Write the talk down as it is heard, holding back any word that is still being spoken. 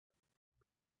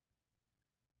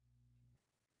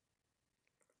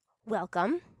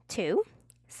Welcome to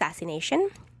Sassy Nation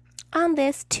on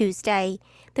this Tuesday,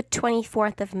 the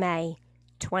 24th of May,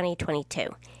 2022.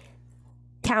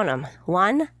 Count them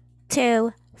 1,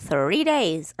 2, 3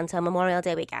 days until Memorial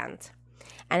Day weekend.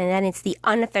 And then it's the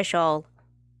unofficial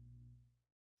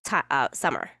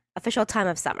official time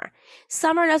of summer.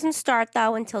 Summer doesn't start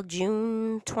though until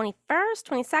June 21st,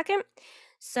 22nd.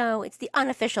 So it's the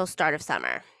unofficial start of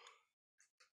summer.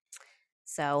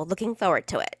 So looking forward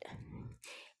to it.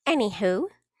 Anywho,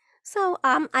 so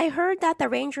I heard that the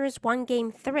Rangers won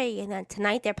game 3 and then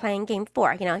tonight they're playing game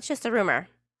 4. It's just a rumor.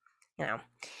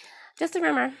 Just a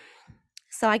rumor.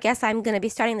 So I guess I'm going to be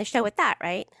starting the show with that,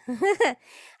 right?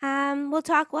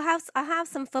 I'll have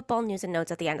some football news and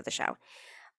notes at the end of the show.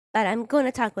 But I'm going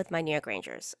to talk with my New York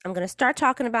Rangers. I'm going to start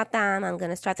talking about them. I'm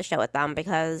going to start the show with them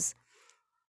because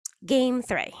game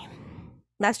 3.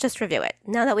 Let's just review it.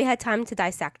 Now that we had time to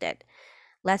dissect it,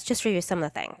 let's just review some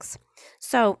of the things.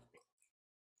 So,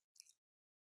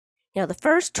 the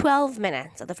first 12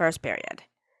 minutes of the first period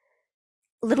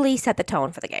literally set the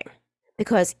tone for the game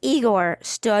because Igor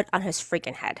stood on his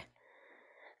freaking head.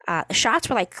 The shots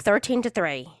were like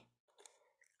 13-3.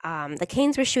 The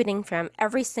Canes were shooting from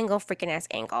every single freaking ass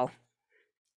angle.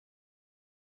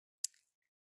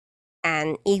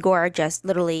 And Igor just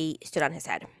literally stood on his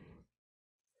head.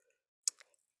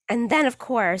 And then, of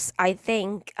course, I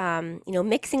think,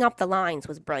 mixing up the lines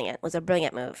was a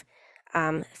brilliant move.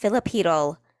 Philip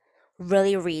Hedl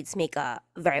really reads Mika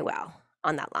very well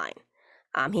on that line.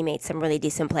 He made some really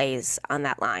decent plays on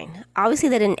that line. Obviously,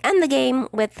 they didn't end the game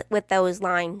with those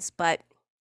lines, but,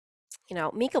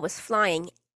 Mika was flying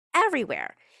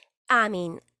everywhere. I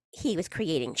mean, he was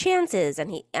creating chances, and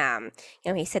he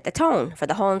set the tone for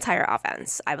the whole entire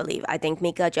offense, I believe. I think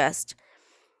Mika just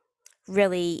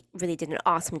really, really did an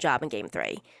awesome job in game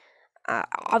 3.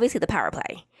 Obviously, the power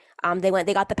play.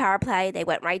 They got the power play. They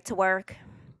went right to work.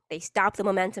 They stopped the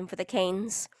momentum for the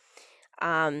Canes.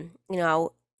 There's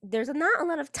not a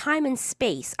lot of time and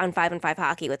space on 5-on-5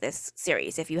 hockey with this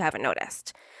series, if you haven't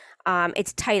noticed.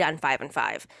 It's tight on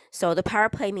 5-on-5. So the power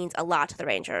play means a lot to the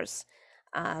Rangers.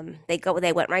 They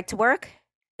went right to work.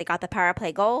 They got the power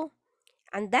play goal.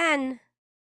 And then,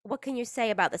 what can you say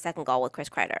about the second goal with Chris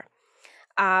Kreider?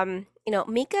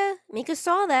 Mika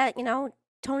saw that,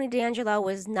 Tony DeAngelo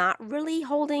was not really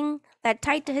holding that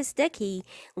tight to his stick. He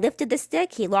lifted the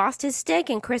stick, he lost his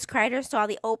stick, and Chris Kreider saw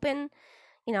the open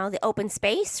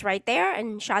space right there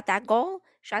and shot that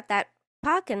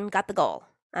puck and got the goal.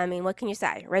 I mean, what can you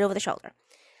say? Right over the shoulder.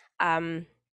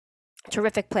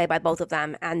 Terrific play by both of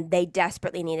them, and they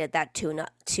desperately needed that 2-0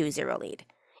 lead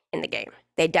in the game.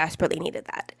 They desperately needed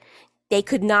that. They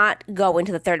could not go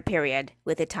into the third period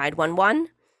with it tied 1-1.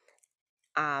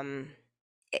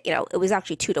 It was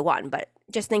actually 2-1, but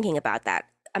just thinking about that,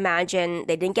 imagine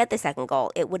they didn't get the second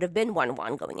goal. It would have been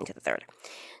 1-1 going into the third.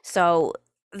 So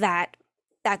that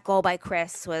goal by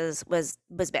Chris was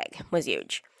big, was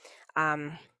huge.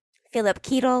 Philip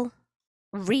Hedl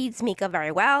reads Mika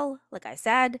very well, like I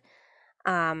said.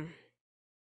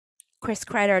 Chris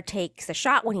Kreider takes the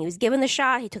shot. When he was given the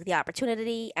shot, he took the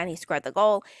opportunity and he scored the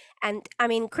goal. And I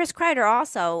mean, Chris Kreider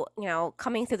also,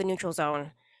 coming through the neutral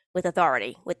zone with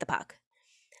authority with the puck.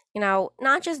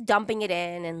 Not just dumping it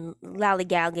in and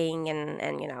lollygagging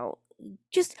and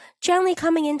just gently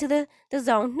coming into the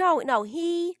zone. No,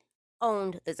 he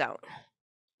owned the zone,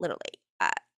 literally.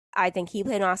 I think he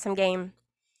played an awesome game.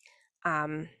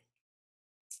 I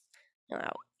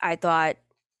thought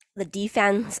the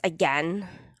defense, again,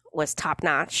 was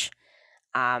top-notch.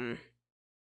 Jacob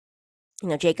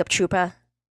Trouba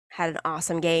had an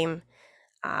awesome game,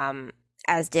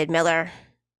 as did Miller.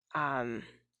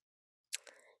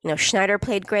 Schneider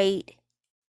played great.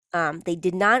 They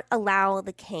did not allow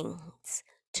the Kings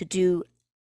to do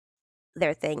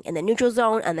their thing in the neutral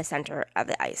zone and the center of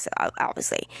the ice,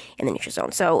 obviously, in the neutral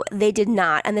zone. So they did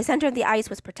not, and the center of the ice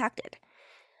was protected.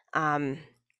 I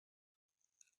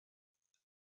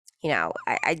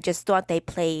just thought they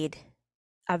played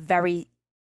a very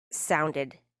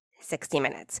sounded 60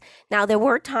 minutes. Now, there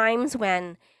were times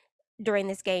when, during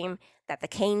this game, that the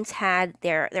Canes had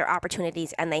their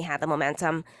opportunities and they had the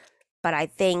momentum, but I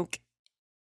think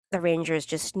the Rangers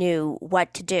just knew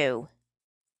what to do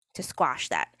to squash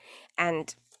that.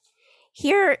 And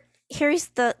here's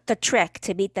the trick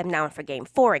to beat them now for game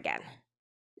 4 again,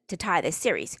 to tie this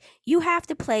series. You have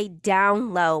to play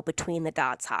down low between the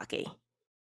dots hockey.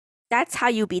 That's how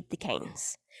you beat the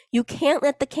Canes. You can't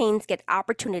let the Canes get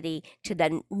opportunity to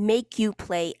then make you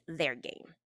play their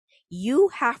game. You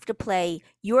have to play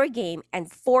your game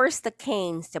and force the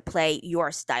Canes to play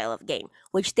your style of game,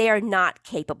 which they are not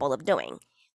capable of doing.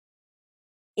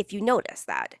 If you notice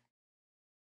that.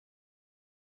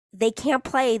 they can't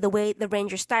play the way the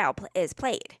Rangers style is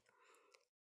played.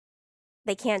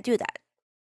 They can't do that.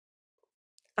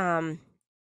 And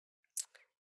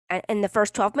in the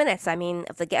first 12 minutes, I mean,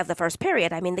 of the first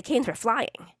period, I mean, the Canes were flying.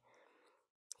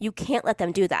 You can't let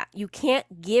them do that. You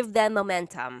can't give them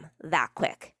momentum that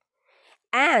quick.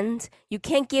 And you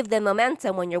can't give them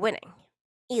momentum when you're winning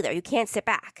either. You can't sit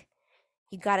back.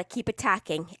 You got to keep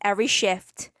attacking every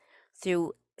shift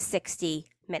through 60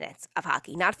 minutes of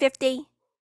hockey. Not 50,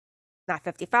 not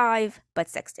 55, but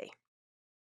 60.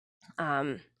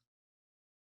 You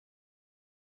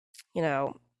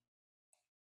know,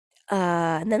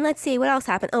 and then let's see what else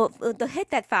happened. Oh, the hit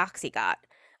that Foxy got,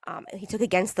 he took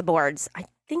against the boards. I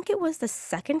think it was the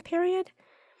second period.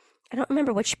 I don't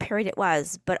remember which period it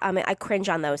was, but I cringe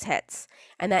on those hits,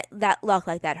 and that looked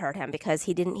like that hurt him because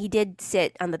he did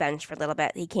sit on the bench for a little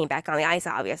bit. He came back on the ice,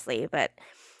 obviously, but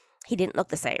he didn't look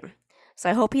the same. So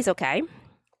I hope he's okay.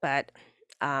 But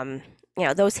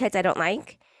those hits I don't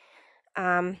like.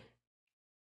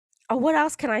 What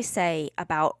else can I say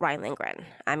about Ryan Lindgren?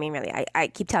 I mean, really, I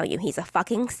keep telling you, he's a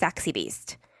fucking sexy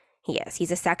beast. He is.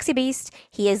 He's a sexy beast.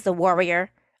 He is the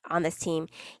warrior on this team.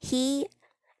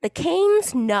 The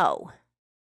Canes know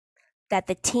that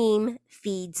the team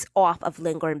feeds off of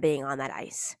Lindgren being on that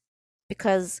ice.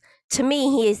 Because to me,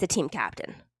 he is the team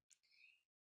captain.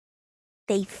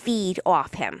 They feed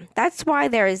off him. That's why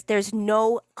there's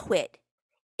no quit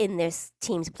in this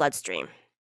team's bloodstream.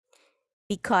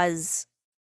 Because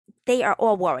they are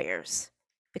all warriors.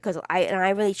 Because I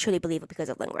really truly believe it because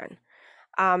of Lindgren.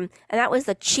 And that was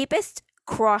the cheapest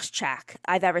cross-check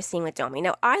I've ever seen with Domi.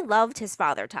 Now, I loved his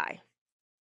father, Ty.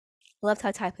 Loved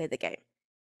how Ty played the game.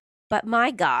 But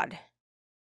my God,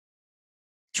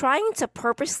 trying to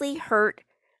purposely hurt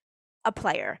a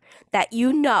player that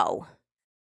you know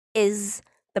is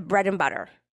the bread and butter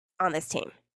on this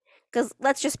team. Because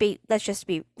let's just be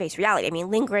face reality. I mean,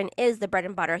 Lindgren is the bread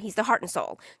and butter. He's the heart and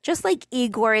soul. Just like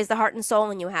Igor is the heart and soul,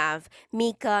 and you have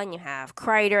Mika, and you have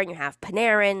Kreider, and you have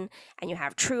Panarin, and you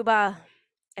have Trouba,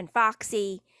 and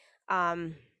Foxy.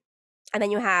 And then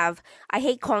you have, I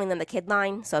hate calling them the kid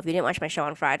line, so if you didn't watch my show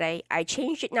on Friday, I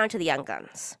changed it now to the young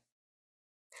guns.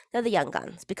 They're the young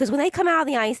guns, because when they come out on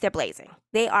the ice, they're blazing.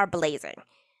 They are blazing.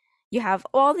 You have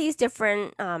all these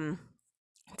different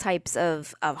types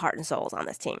of heart and souls on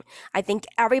this team. I think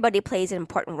everybody plays an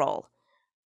important role.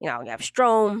 You have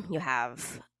Strome, you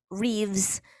have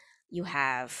Reeves, you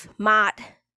have Mott,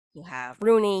 you have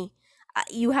Rooney.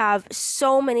 You have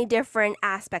so many different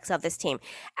aspects of this team,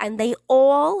 and they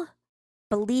all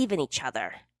believe in each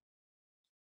other.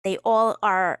 They all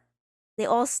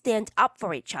stand up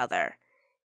for each other.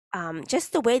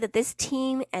 Just the way that this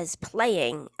team is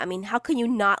playing, I mean, how can you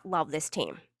not love this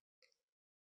team?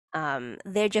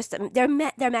 They're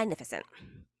magnificent.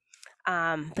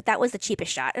 But that was the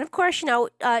cheapest shot. And of course,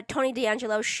 Tony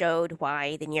DeAngelo showed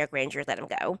why the New York Rangers let him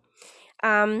go.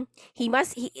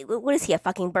 What is he, a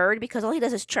fucking bird? Because all he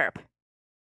does is chirp.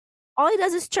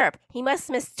 He must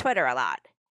miss Twitter a lot.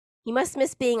 He must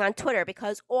miss being on Twitter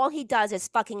because all he does is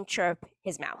fucking chirp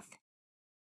his mouth.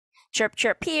 Chirp,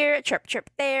 chirp here, chirp, chirp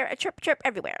there, chirp, chirp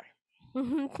everywhere.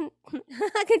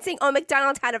 I can sing, oh,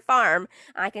 McDonald's had a farm.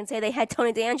 I can say they had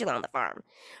Tony DeAngelo on the farm.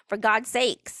 For God's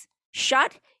sakes,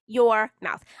 shut your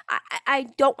mouth. I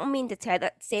don't mean to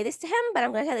say this to him, but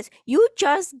I'm going to tell this. You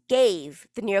just gave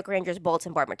the New York Rangers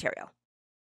bulletin board material.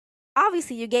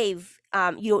 Obviously, you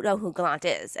don't know who Gallant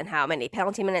is and how many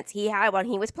penalty minutes he had when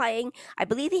he was playing. I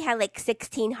believe he had like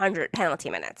 1,600 penalty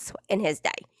minutes in his day.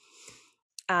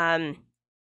 And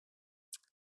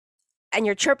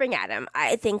you're chirping at him.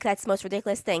 I think that's the most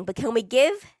ridiculous thing. But can we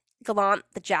give Gallant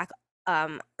the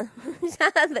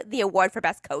award for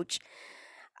best coach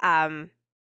right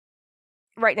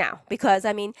now? Because,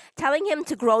 I mean, telling him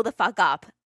to grow the fuck up,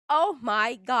 oh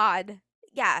my God.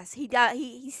 Yes, he does.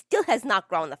 He still has not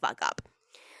grown the fuck up.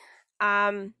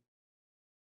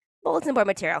 Bulletin board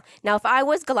material. Now, if I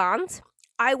was Gallant,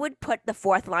 I would put the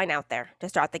fourth line out there to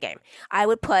start the game. I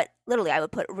would put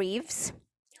Reeves,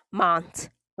 Mont,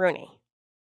 Rooney.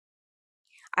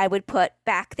 I would put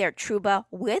back there Trouba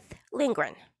with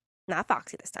Lindgren, not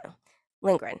Foxy this time,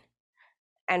 Lindgren,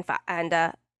 and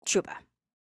Trouba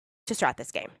to start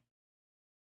this game.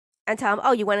 And tell them,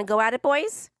 oh, you want to go at it,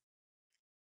 boys?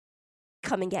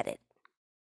 Come and get it.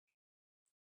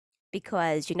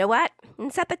 Because you know what?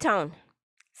 And set the tone.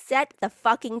 Set the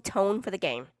fucking tone for the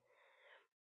game.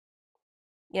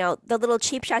 The little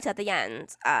cheap shots at the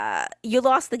end. You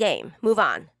lost the game. Move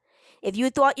on. If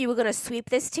you thought you were going to sweep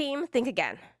this team, think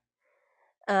again.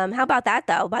 How about that,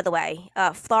 though, by the way?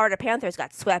 Florida Panthers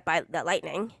got swept by the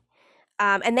Lightning.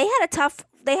 And they had a tough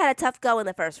go in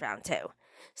the first round, too.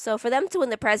 So for them to win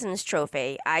the President's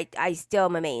Trophy, I still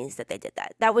am amazed that they did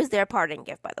that. That was their parting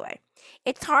gift, by the way.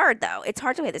 It's hard, though. It's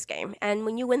hard to play this game. And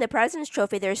when you win the President's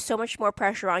Trophy, there's so much more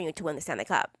pressure on you to win the Stanley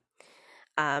Cup.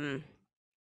 Um,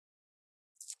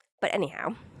 but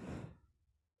anyhow,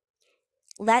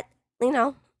 let, you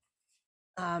know,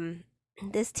 um,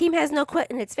 this team has no quit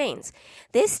in its veins.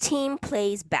 This team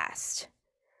plays best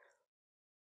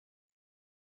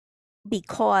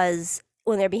because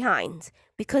when they're behind,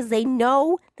 because they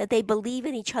know that they believe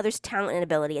in each other's talent and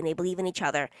ability, and they believe in each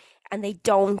other, and they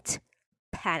don't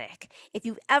panic. If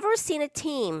you've ever seen a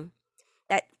team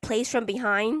that plays from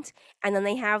behind and then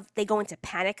they go into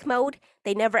panic mode,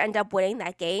 they never end up winning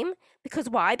that game. Because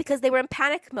why? Because they were in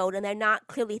panic mode and they're not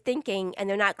clearly thinking and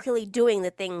they're not clearly doing the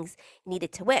things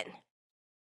needed to win.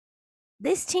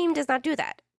 This team does not do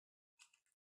that.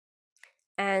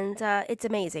 And it's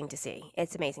amazing to see.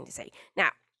 It's amazing to see.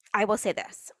 Now, I will say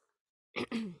this.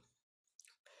 All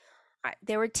right,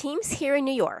 there were teams here in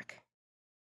New York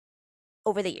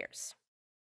over the years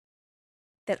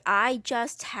that I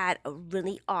just had a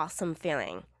really awesome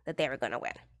feeling that they were going to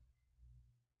win.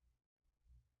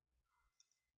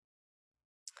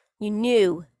 You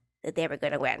knew that they were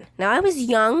going to win. Now, I was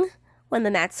young when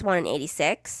the Mets won in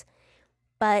 '86,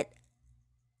 but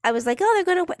I was like, oh,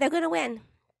 they're going to win.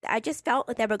 I just felt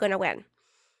like they were going to win.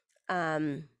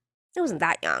 I wasn't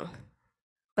that young,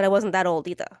 but I wasn't that old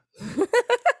either.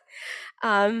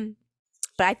 But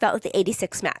I felt with the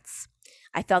 '86 Mets.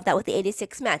 I felt that with the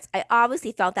 '86 Mets. I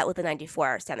obviously felt that with the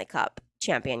 '94 Stanley Cup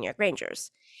champion New York Rangers.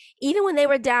 Even when they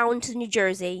were down to New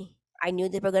Jersey, I knew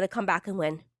they were going to come back and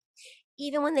win.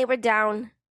 Even when they were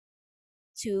down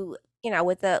to,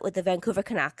 with the Vancouver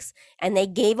Canucks, and they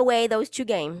gave away those two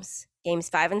games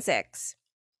 5 and 6,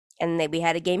 and we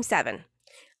had a game 7.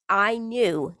 I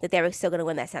knew that they were still going to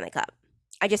win that Stanley Cup.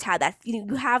 I just had that.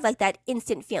 You have like that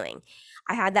instant feeling.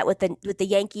 I had that with the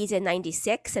Yankees in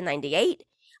 '96 and '98.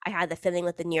 I had the feeling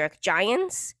with the New York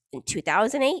Giants in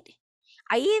 2008.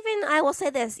 I will say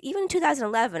this, even in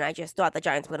 2011, I just thought the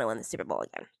Giants were going to win the Super Bowl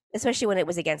again, especially when it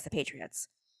was against the Patriots.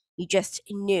 You just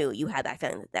knew you had that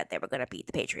feeling that they were going to beat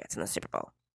the Patriots in the Super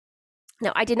Bowl.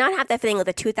 No, I did not have that feeling with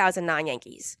the 2009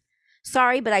 Yankees.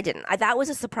 Sorry, but I didn't. That was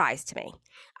a surprise to me.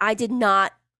 I did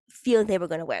not feel they were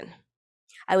going to win.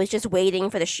 I was just waiting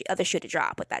for the other shoe to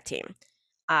drop with that team.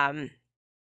 I'm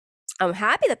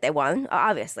happy that they won,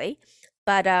 obviously,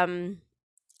 but I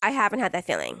haven't had that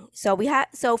feeling.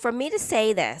 So for me to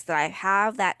say this, that I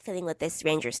have that feeling with this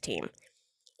Rangers team,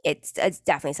 it's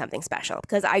definitely something special,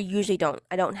 because I usually don't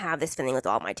have this feeling with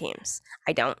all my teams.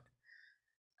 I don't.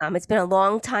 It's been a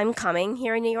long time coming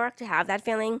here in New York to have that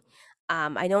feeling.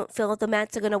 I don't feel the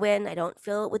Mets are going to win. I don't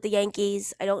feel it with the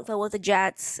Yankees. I don't feel it with the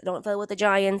Jets. I don't feel it with the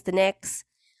Giants, the Knicks.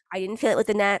 I didn't feel it with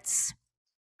the Nets.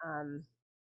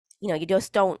 You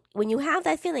just don't. When you have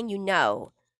that feeling,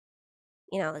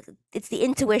 it's the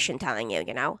intuition telling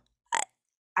you,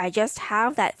 I just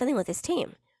have that feeling with this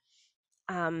team.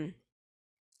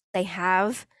 They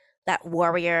have that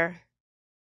warrior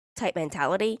type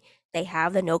mentality. They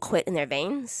have the no quit in their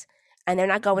veins, and they're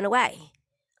not going away.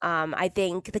 I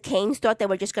think the Canes thought they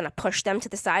were just going to push them to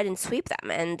the side and sweep them.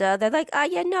 And they're like,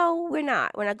 yeah, no, we're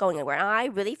not. We're not going anywhere. And I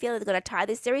really feel they're going to tie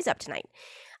this series up tonight.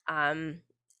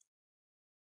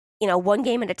 One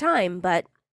game at a time. But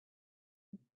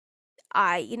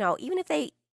even if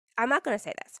I'm not going to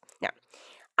say this. No,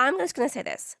 I'm just going to say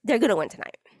this. They're going to win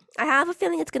tonight. I have a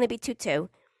feeling it's going to be 2-2.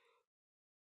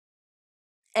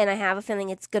 And I have a feeling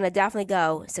it's going to definitely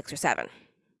go 6 or 7.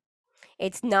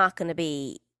 It's not going to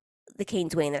be the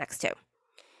Canes winning the next 2.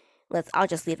 I'll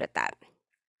just leave it at that.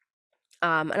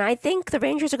 And I think the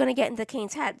Rangers are going to get into the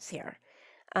Canes' heads here.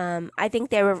 I think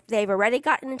they've already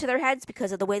gotten into their heads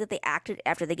because of the way that they acted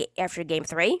after Game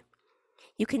 3.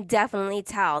 You can definitely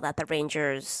tell that the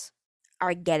Rangers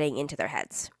are getting into their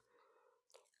heads,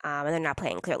 and they're not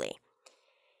playing clearly.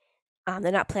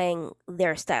 They're not playing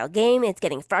their style game. It's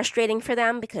getting frustrating for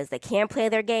them because they can't play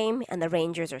their game, and the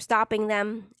Rangers are stopping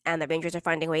them, and the Rangers are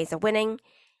finding ways of winning.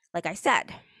 Like I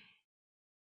said,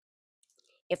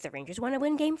 if the Rangers want to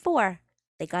win Game 4,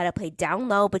 they got to play down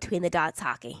low between the dots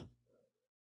hockey.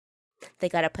 They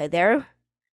got to play their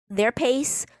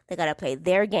pace. They got to play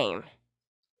their game,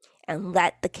 and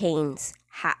let the Canes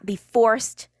be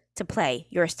forced to play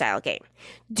your style game.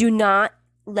 Do not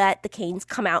let the Canes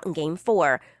come out in Game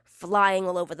 4 flying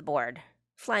all over the board,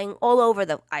 flying all over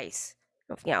the ice,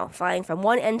 flying from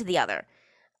one end to the other.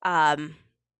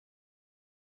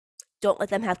 Don't let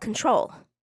them have control.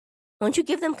 Once you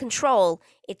give them control,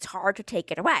 it's hard to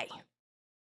take it away.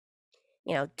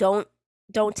 Don't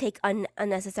take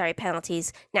unnecessary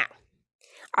penalties. Now,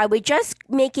 Are we just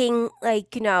making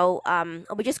like,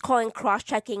 are we just calling cross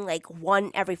checking like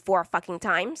one every four fucking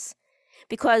times?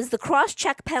 Because the cross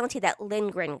check penalty that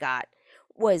Lindgren got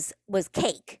was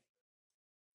cake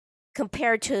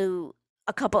compared to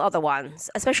a couple other ones,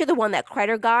 especially the one that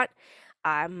Kreider got.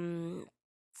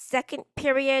 Second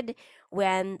period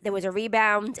when there was a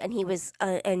rebound and he was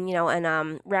and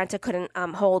Ranta couldn't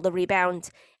hold the rebound,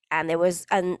 and there was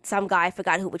some guy, I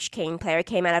forgot who, which player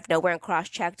came out of nowhere and cross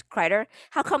checked Kreider.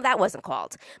 How come that wasn't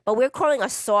called? But we're calling a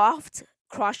soft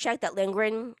cross check that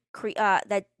Lindgren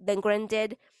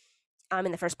did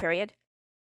in the first period.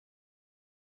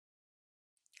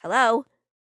 Hello.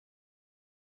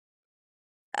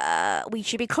 We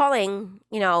should be calling,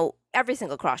 every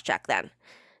single cross check then,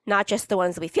 not just the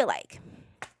ones that we feel like.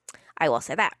 I will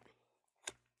say that.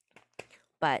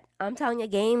 But I'm telling you,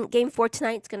 game 4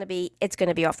 tonight, it's gonna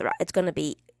be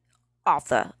off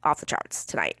the charts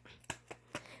tonight.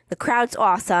 The crowd's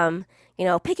awesome.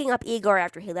 Picking up Igor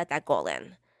after he let that goal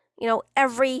in.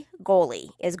 Every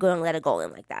goalie is going to let a goal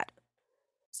in like that.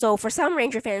 So for some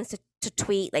Ranger fans to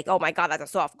tweet like, "Oh my God, that's a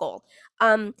soft goal,"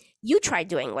 you try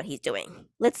doing what he's doing.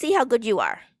 Let's see how good you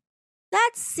are.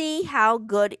 Let's see how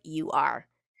good you are.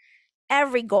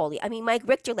 Every goalie. I mean, Mike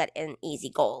Richter let in easy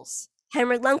goals.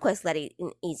 Henrik Lundqvist let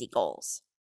in easy goals.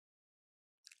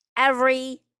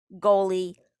 Every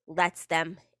goalie lets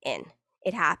them in.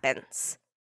 It happens.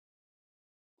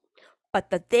 But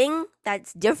the thing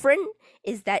that's different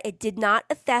is that it did not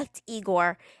affect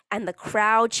Igor, and the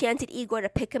crowd chanted Igor to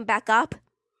pick him back up,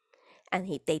 and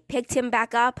they picked him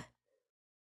back up,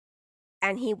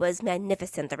 and he was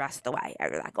magnificent the rest of the way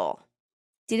after that goal.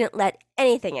 Didn't let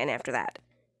anything in after that.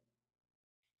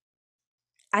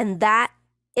 And that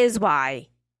is why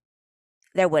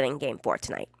they're winning game 4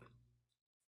 tonight.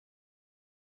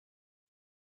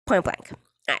 Point blank. All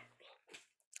right.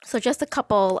 So just a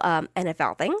couple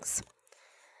NFL things.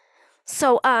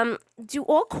 So do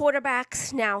all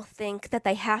quarterbacks now think that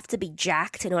they have to be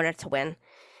jacked in order to win?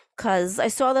 Because I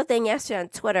saw the thing yesterday on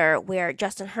Twitter where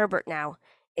Justin Herbert now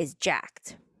is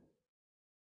jacked.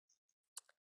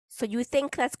 So you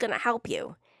think that's going to help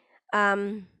you?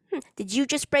 Did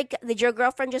your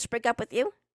girlfriend just break up with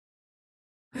you?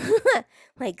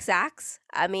 Like Zach's?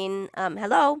 I mean,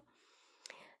 hello.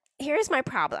 Here's my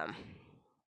problem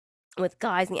with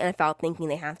guys in the NFL thinking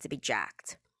they have to be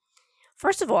jacked.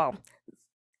 First of all,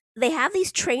 they have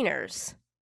these trainers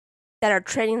that are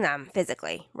training them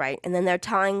physically, right? And then they're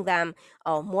telling them,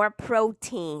 "Oh, more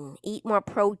protein, eat more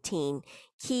protein,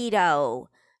 keto,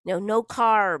 no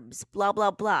carbs, blah,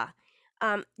 blah, blah."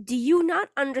 Do you not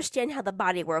understand how the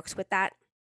body works with that?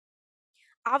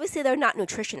 Obviously, they're not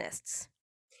nutritionists,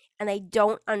 and they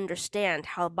don't understand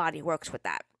how the body works with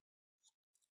that.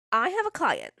 I have a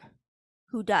client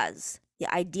who does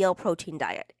the ideal protein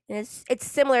diet, and it's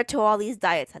similar to all these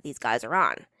diets that these guys are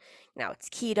on. It's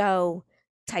keto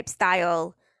type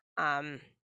style.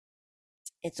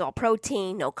 It's all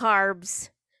protein, no carbs,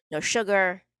 no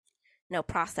sugar, no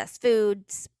processed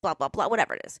foods, blah blah blah,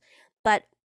 whatever it is. But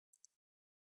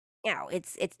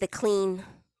it's the clean,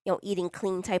 eating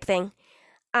clean type thing.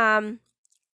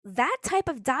 That type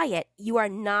of diet, you are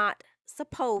not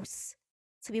supposed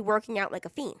to be working out like a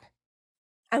fiend.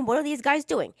 And what are these guys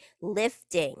doing?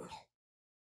 Lifting,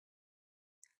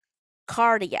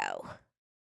 cardio.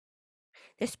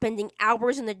 They're spending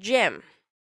hours in the gym,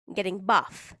 getting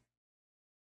buff,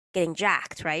 getting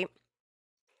jacked, right?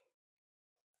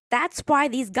 That's why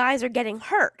these guys are getting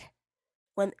hurt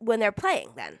when they're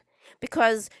playing then.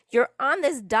 Because you're on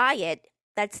this diet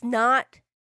that's not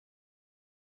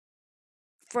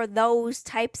for those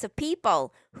types of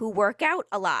people who work out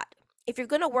a lot. If you're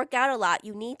going to work out a lot,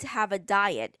 you need to have a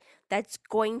diet that's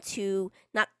going to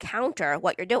not counter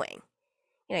what you're doing.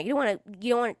 You don't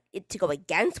want it to go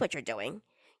against what you're doing.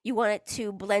 You want it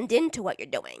to blend into what you're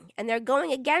doing. And they're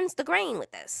going against the grain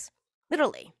with this,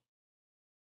 literally.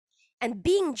 And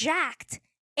being jacked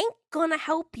ain't gonna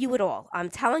help you at all. I'm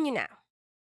telling you now.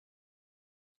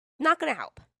 Not gonna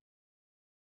help.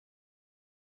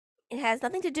 It has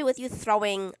nothing to do with you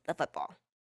throwing the football.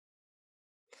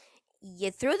 You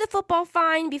threw the football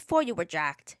fine before you were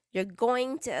jacked. You're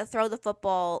going to throw the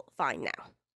football fine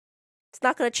now. It's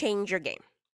not going to change your game.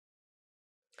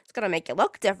 It's going to make you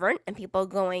look different, and people are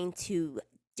going to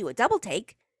do a double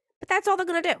take, but that's all they're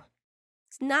going to do.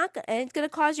 It's going to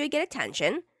cause you to get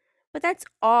attention, but that's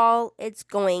all it's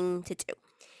going to do.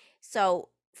 So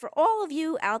for all of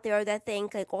you out there that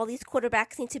think like all these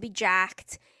quarterbacks need to be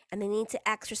jacked and they need to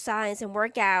exercise and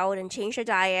work out and change their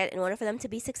diet in order for them to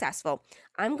be successful,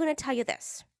 I'm going to tell you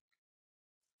this.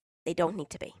 They don't need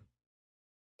to be.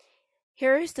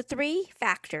 Here's the 3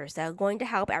 factors that are going to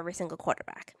help every single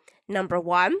quarterback. Number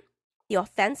 1, the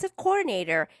offensive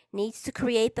coordinator needs to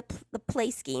create the play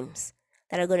schemes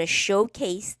that are going to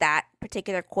showcase that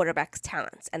particular quarterback's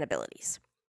talents and abilities.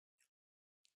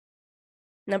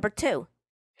 Number 2,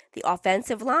 the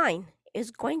offensive line is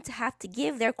going to have to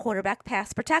give their quarterback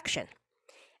pass protection.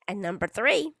 And number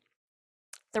 3,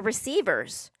 the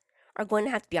receivers are going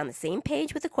to have to be on the same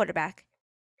page with the quarterback,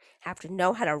 have to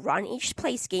know how to run each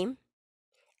play scheme,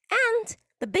 and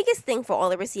the biggest thing for all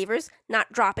the receivers,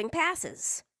 not dropping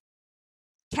passes,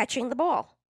 catching the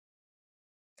ball.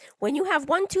 When you have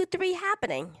 1, 2, 3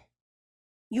 happening,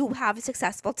 you have a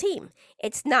successful team.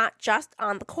 It's not just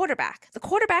on the quarterback. The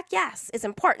quarterback, yes, is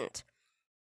important.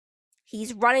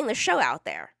 He's running the show out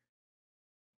there.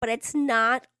 But it's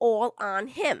not all on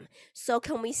him. So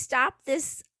can we stop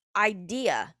this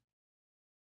idea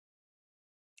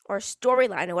or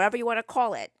storyline or whatever you want to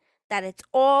call it, that it's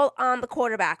all on the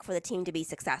quarterback for the team to be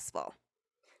successful?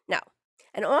 No.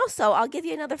 And also, I'll give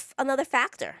you another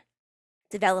factor,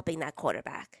 developing that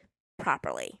quarterback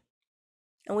properly.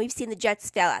 And we've seen the Jets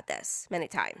fail at this many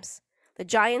times. The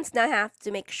Giants now have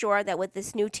to make sure that with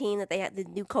this new team that they have, the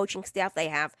new coaching staff they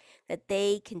have, that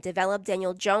they can develop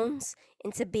Daniel Jones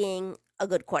into being a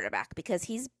good quarterback, because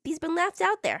he's been left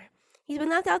out there. He's been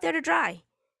left out there to dry.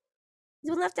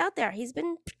 He's been left out there. He's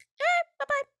been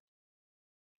bye-bye.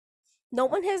 No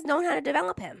one has known how to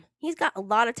develop him. He's got a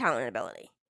lot of talent and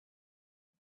ability.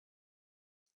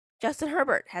 Justin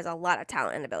Herbert has a lot of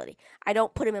talent and ability. I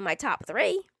don't put him in my top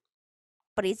 3,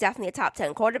 but he's definitely a top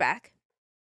 10 quarterback.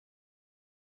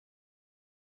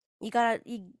 You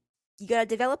gotta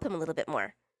develop him a little bit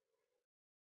more.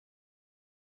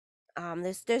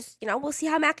 There's we'll see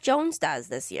how Mac Jones does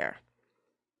this year.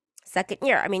 Second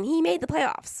year. I mean, he made the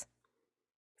playoffs.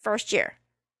 First year.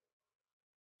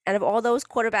 And of all those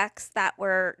quarterbacks that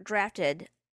were drafted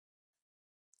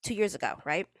 2 years ago,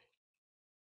 right?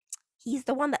 He's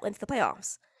the one that went to the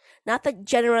playoffs. Not the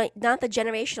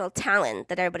generational talent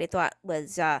that everybody thought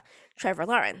was Trevor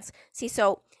Lawrence. See,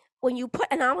 so when you put,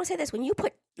 and I will say this, when you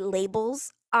put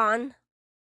labels on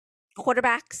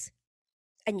quarterbacks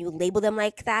and you label them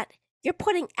like that, you're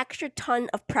putting extra ton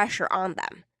of pressure on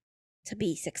them to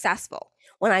be successful.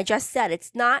 When I just said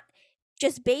it's not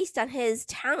just based on his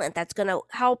talent that's going to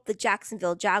help the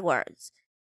Jacksonville Jaguars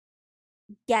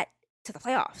get to the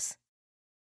playoffs.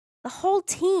 The whole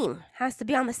team has to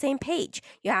be on the same page.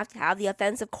 You have to have the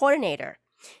offensive coordinator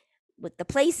with the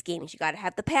play schemes. You got to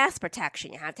have the pass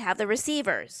protection. You have to have the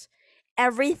receivers.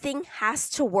 Everything has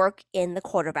to work in the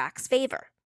quarterback's favor.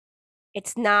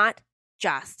 It's not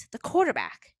just the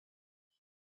quarterback.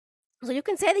 So you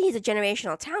can say that he's a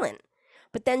generational talent,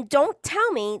 but then don't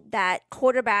tell me that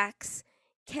quarterbacks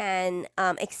can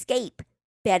escape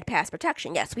bad pass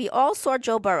protection. Yes, we all saw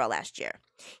Joe Burrow last year.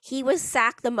 He was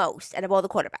sacked the most out of all the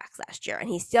quarterbacks last year, and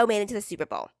he still made it to the Super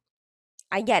Bowl.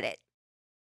 I get it.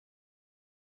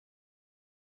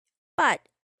 But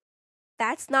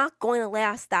that's not going to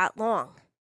last that long.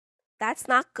 That's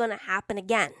not going to happen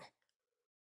again.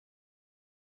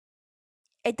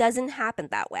 It doesn't happen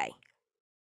that way.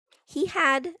 He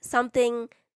had something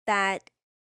that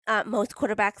most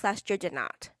quarterbacks last year did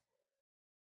not.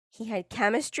 He had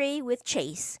chemistry with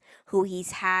Chase, who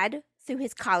he's had through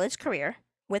his college career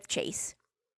with Chase.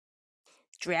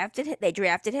 They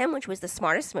drafted him, which was the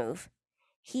smartest move.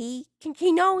 He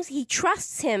knows, he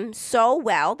trusts him so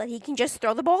well that he can just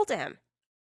throw the ball to him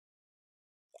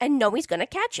and know he's going to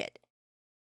catch it.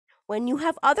 When you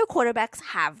have other quarterbacks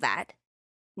have that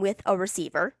with a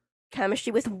receiver,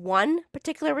 chemistry with one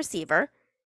particular receiver,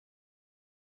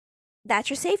 that's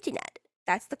your safety net.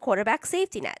 That's the quarterback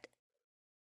safety net.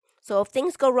 So if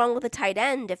things go wrong with the tight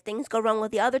end, if things go wrong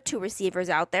with the other 2 receivers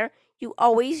out there, you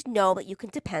always know that you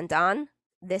can depend on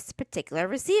this particular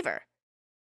receiver.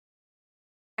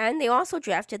 And they also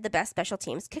drafted the best special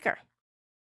teams kicker.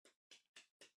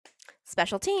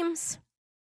 Special teams.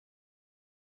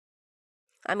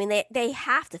 I mean, they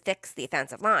have to fix the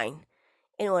offensive line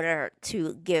in order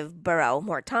to give Burrow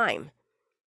more time.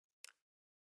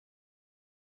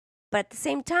 But at the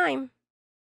same time,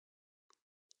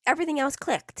 everything else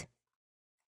clicked.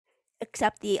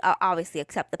 Except the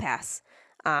pass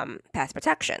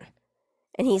protection.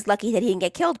 And he's lucky that he didn't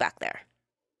get killed back there.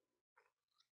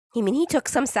 I mean, he took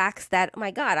some sacks that, my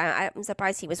God, I'm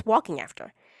surprised he was walking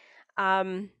after.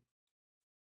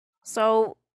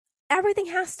 So everything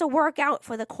has to work out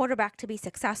for the quarterback to be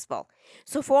successful.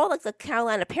 So for all like the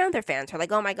Carolina Panther fans who are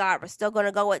like, oh my God, we're still going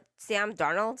to go with Sam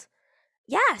Darnold.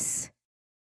 Yes.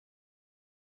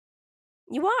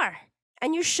 You are.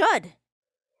 And you should.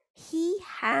 He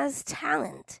has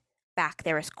talent back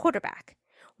there as quarterback.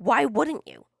 Why wouldn't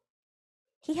you?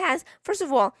 He has, first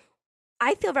of all,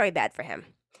 I feel very bad for him.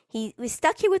 He was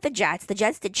stuck here with the Jets. The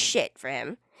Jets did shit for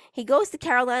him. He goes to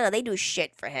Carolina. They do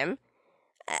shit for him.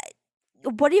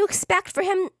 What do you expect for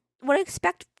him? What do you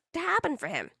expect to happen for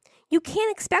him? You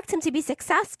can't expect him to be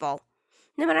successful,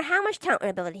 no matter how much talent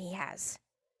and ability he has.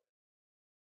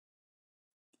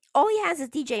 All he has is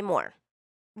DJ Moore.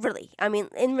 Really. I mean,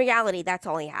 in reality, that's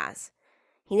all he has.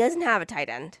 He doesn't have a tight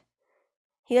end.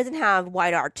 He doesn't have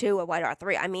wide R2 or wide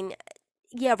R3. I mean,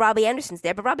 yeah, Robbie Anderson's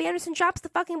there, but Robbie Anderson drops the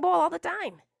fucking ball all the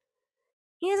time.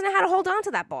 He doesn't know how to hold on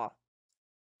to that ball.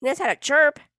 He knows how to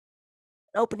chirp,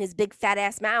 open his big fat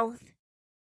ass mouth,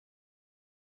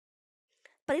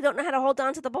 but he don't know how to hold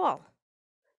on to the ball.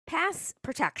 Pass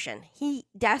protection.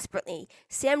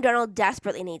 Sam Darnold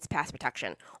desperately needs pass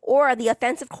protection, or the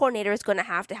offensive coordinator is going to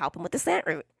have to help him with the slant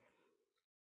route.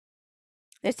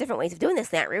 There's different ways of doing the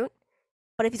slant route,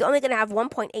 but if he's only going to have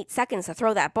 1.8 seconds to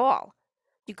throw that ball,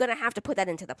 you're going to have to put that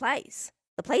into the plays.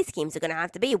 The play schemes are going to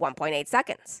have to be 1.8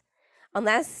 seconds.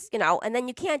 Unless, and then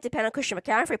you can't depend on Christian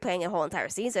McCaffrey playing a whole entire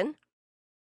season.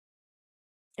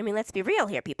 I mean, let's be real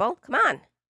here, people. Come on.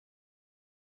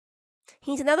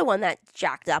 He's another one that's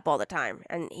jacked up all the time,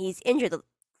 and he's injured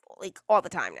like all the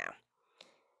time now.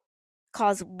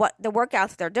 Because what the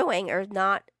workouts they're doing are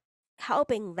not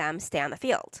helping them stay on the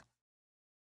field.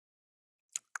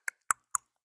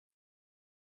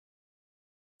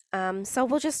 So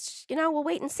we'll just, we'll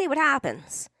wait and see what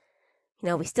happens.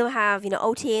 We still have,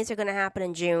 OTAs are going to happen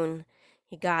in June.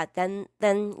 You got, then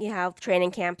you have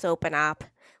training camps open up.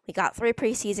 We got 3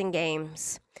 preseason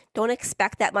games. Don't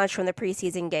expect that much from the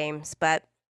preseason games, but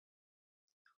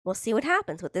we'll see what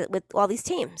happens with all these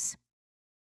teams.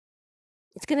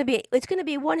 It's gonna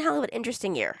be one hell of an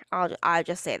interesting year. I'll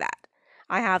just say that.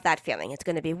 I have that feeling. It's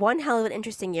gonna be one hell of an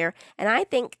interesting year, and I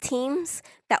think teams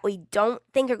that we don't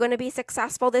think are going to be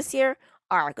successful this year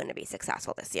are going to be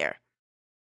successful this year.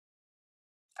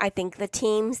 I think the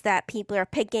teams that people are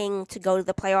picking to go to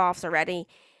the playoffs already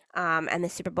and the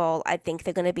Super Bowl, I think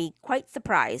they're going to be quite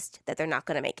surprised that they're not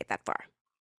going to make it that far.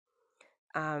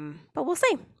 But we'll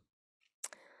see.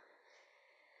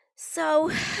 So,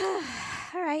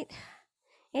 all right.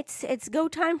 It's go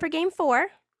time for game 4.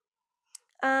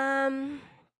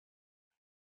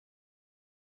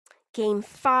 Game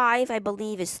 5, I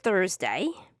believe, is Thursday.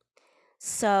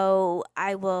 So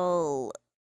I will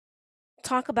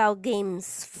talk about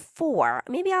games 4.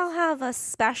 Maybe I'll have a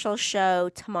special show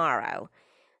tomorrow.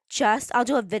 I'll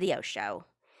do a video show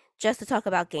just to talk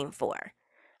about game 4.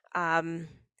 And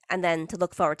then to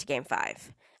look forward to game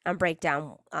 5 and break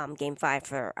down game 5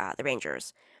 for the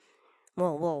Rangers.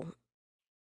 We'll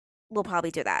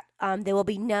probably do that. There will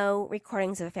be no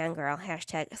recordings of a fangirl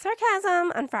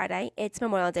 #sarcasm on Friday. It's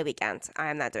Memorial Day weekend. I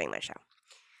am not doing my show.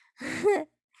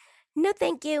 No,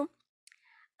 thank you.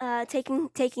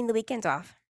 Taking the weekend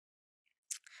off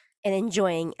and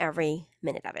enjoying every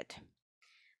minute of it.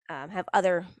 Have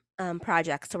other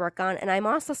projects to work on, and I'm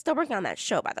also still working on that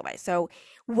show, by the way. So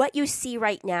what you see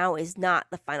right now is not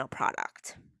the final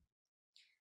product.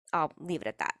 I'll leave it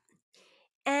at that.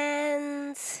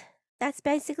 And that's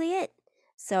basically it.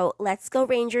 So let's go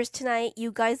Rangers tonight.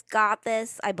 You guys got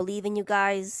this. I believe in you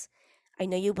guys. I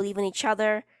know you believe in each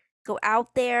other. Go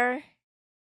out there.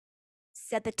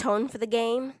 Set the tone for the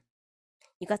game.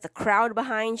 You got the crowd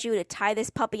behind you to tie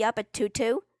this puppy up at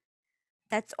 2-2.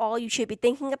 That's all you should be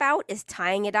thinking about is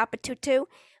tying it up at 2-2.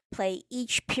 Play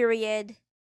each period,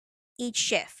 each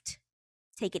shift.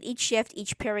 Take it each shift,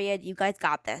 each period. You guys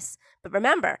got this. But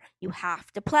remember, you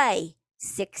have to play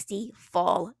 60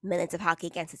 full minutes of hockey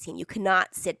against the team. You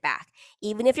cannot sit back.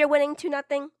 Even if you're winning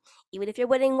 2-0, even if you're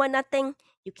winning 1-0,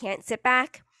 you can't sit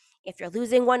back. If you're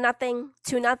losing 1-0,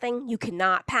 2-0, you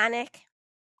cannot panic.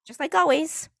 Just like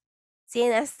always. See,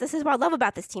 this is what I love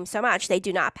about this team so much. They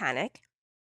do not panic.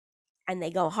 And they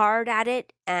go hard at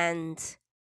it, and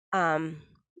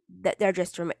they're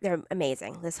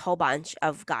amazing. This whole bunch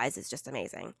of guys is just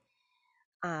amazing.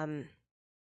 I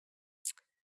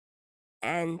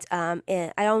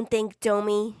don't think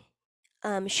Domi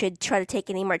should try to take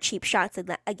any more cheap shots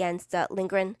against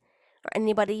Lindgren or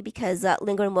anybody, because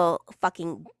Lindgren will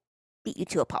fucking beat you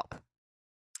to a pulp,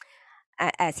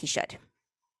 as he should.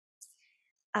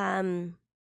 And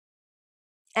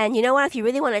you know what? If you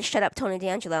really want to shut up Tony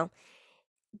DeAngelo,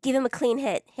 give him a clean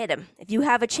hit. Hit him. If you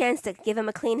have a chance to give him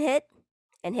a clean hit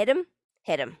and hit him.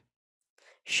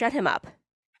 Shut him up.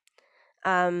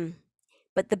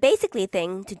 But the basically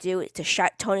thing to do to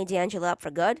shut Tony DeAngelo up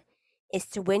for good is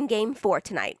to win game 4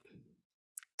 tonight.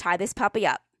 Tie this puppy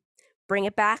up. Bring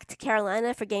it back to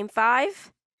Carolina for game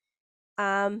 5.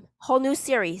 Whole new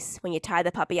series when you tie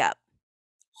the puppy up.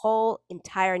 whole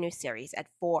entire new series at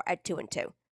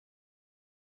 2-2.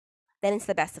 Then it's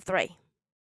the best of 3.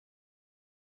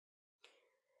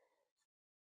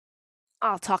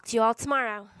 I'll talk to you all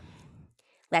tomorrow.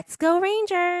 Let's go,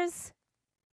 Rangers!